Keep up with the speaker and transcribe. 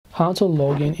How to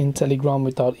log in Telegram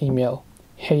without email.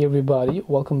 Hey everybody,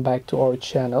 welcome back to our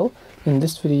channel. In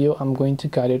this video I'm going to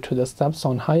guide you through the steps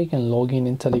on how you can log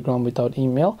in Telegram without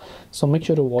email, so make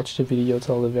sure to watch the video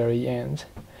till the very end.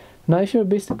 Now if you're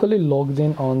basically logged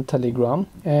in on Telegram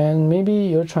and maybe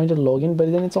you're trying to log in,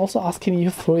 but then it's also asking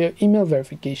you for your email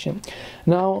verification.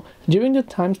 Now during the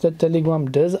times that Telegram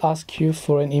does ask you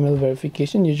for an email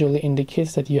verification, usually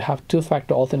indicates that you have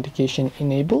two-factor authentication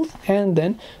enabled, and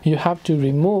then you have to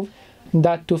remove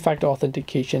that two-factor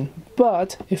authentication.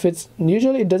 But if it's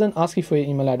usually, it doesn't ask you for your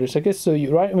email address. Okay, so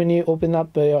right when you open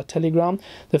up your Telegram,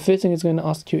 the first thing it's going to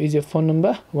ask you is your phone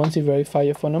number. Once you verify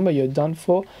your phone number, you're done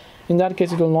for. In that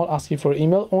case, it will not ask you for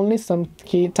email. Only some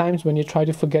key times when you try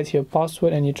to forget your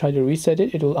password and you try to reset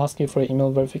it, it will ask you for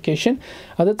email verification.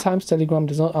 Other times Telegram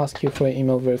does not ask you for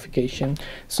email verification.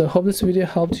 So I hope this video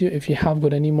helped you. If you have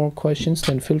got any more questions,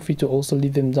 then feel free to also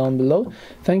leave them down below.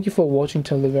 Thank you for watching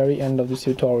till the very end of this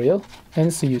tutorial,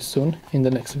 and see you soon in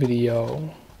the next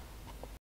video.